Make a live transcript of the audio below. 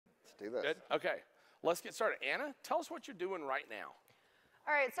do this. Good. Okay. Let's get started. Anna, tell us what you're doing right now.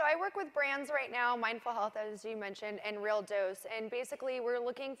 All right, so I work with brands right now, Mindful Health, as you mentioned, and Real Dose. And basically, we're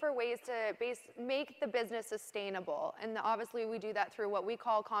looking for ways to make the business sustainable. And obviously, we do that through what we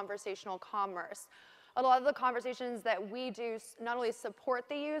call conversational commerce. A lot of the conversations that we do not only support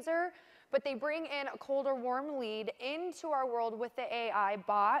the user, but they bring in a cold or warm lead into our world with the AI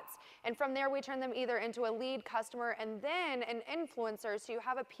bots. And from there, we turn them either into a lead customer and then an influencer, so you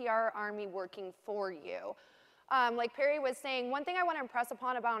have a PR army working for you. Like Perry was saying, one thing I want to impress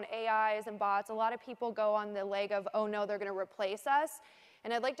upon about AIs and bots, a lot of people go on the leg of, oh no, they're going to replace us.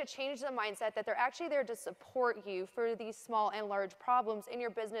 And I'd like to change the mindset that they're actually there to support you for these small and large problems in your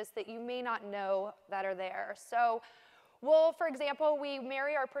business that you may not know that are there. So for example, we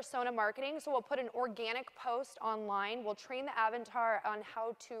marry our persona marketing. So we'll put an organic post online. We'll train the avatar on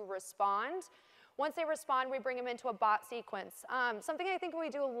how to respond. Once they respond, we bring them into a bot sequence. Something I think we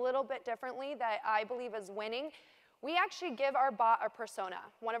do a little bit differently that I believe is winning, we actually give our bot a persona.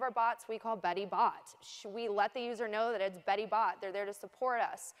 One of our bots we call Betty Bot. We let the user know that it's Betty Bot. They're there to support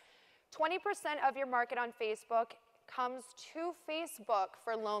us. 20% of your market on Facebook comes to Facebook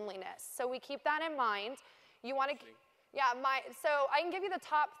for loneliness. So we keep that in mind. You want to, yeah, so I can give you the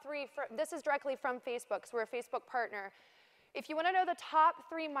top 3. This is directly from Facebook, so we're a Facebook partner. If you want to know the top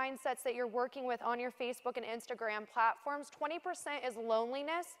 3 mindsets that you're working with on your Facebook and Instagram platforms, 20% is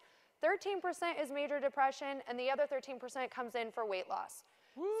loneliness, 13% is major depression, and the other 13% comes in for weight loss.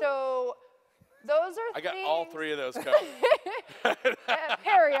 Woo. So those are I got all 3 of those covered.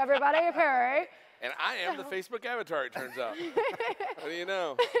 Perry, everybody, Perry. And I am the Facebook avatar, it turns out. What do you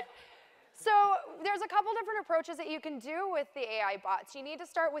know? So there's a couple different approaches that you can do with the AI bots. You need to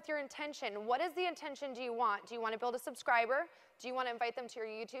start with your intention. What is the intention do you want? Do you want to build a subscriber? Do you want to invite them to your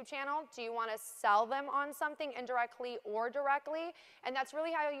YouTube channel? Do you want to sell them on something indirectly or directly? And that's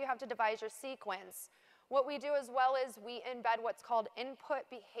really how you have to devise your sequence. What we do as well is we embed what's called input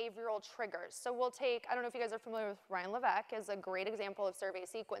behavioral triggers. So we'll take, I don't know if you guys are familiar with Ryan Levesque, is a great example of survey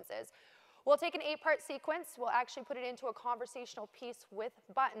sequences. We'll take an 8-part sequence. We'll actually put it into a conversational piece with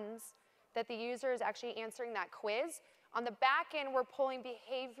buttons that the user is actually answering that quiz. On the back end, we're pulling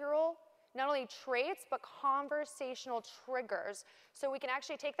behavioral, not only traits, but conversational triggers. So we can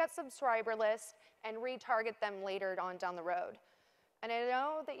actually take that subscriber list and retarget them later on down the road. And I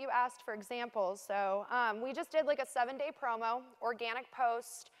know that you asked for examples. So we just did like a 7-day promo, organic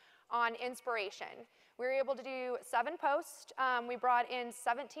post on inspiration. We were able to do 7 posts. We brought in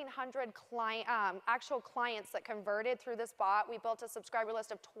 1,700 actual clients that converted through this bot. We built a subscriber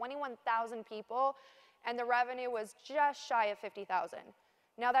list of 21,000 people, and the revenue was just shy of 50,000.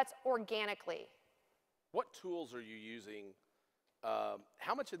 Now that's organically. What tools are you using?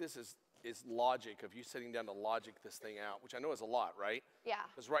 How much of this is logic, of you sitting down to logic this thing out, which I know is a lot, right? Yeah.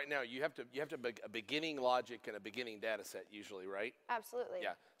 Because right now you have to a beginning logic and a beginning data set usually, right? Absolutely.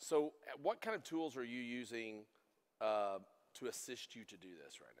 Yeah. So what kind of tools are you using to assist you to do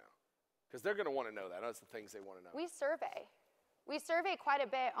this right now? Because they're going to want to know that. That's the things they want to know. We survey. We survey quite a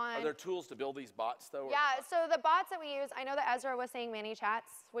bit on... Are there tools to build these bots, though? Yeah, so the bots that we use, I know that Ezra was saying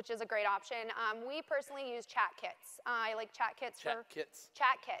ManyChats, which is a great option. We personally use chat kits. I like chat kits Chat kits?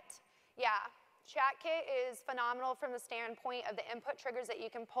 Chat kit. Yeah. Chat kit is phenomenal from the standpoint of the input triggers that you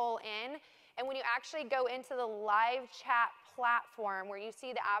can pull in. And when you actually go into the live chat platform where you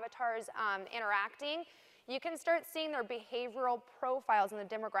see the avatars interacting, you can start seeing their behavioral profiles and the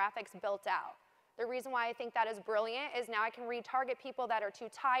demographics built out. The reason why I think that is brilliant is now I can retarget people that are too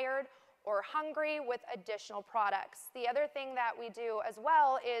tired or hungry with additional products. The other thing that we do as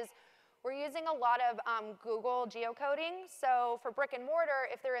well is we're using a lot of Google geocoding. So for brick and mortar,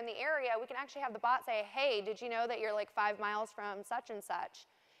 if they're in the area, we can actually have the bot say, hey, did you know that you're like 5 miles from such and such?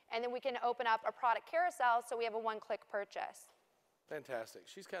 And then we can open up a product carousel so we have a one-click purchase. Fantastic.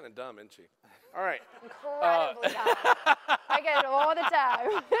 She's kind of dumb, isn't she? All right. Incredibly dumb. I get it all the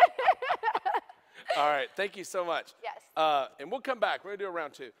time. All right. Thank you so much. Yes. And we'll come back. We're going to do a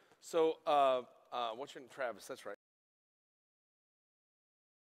round 2. So what's your name? Travis. That's right.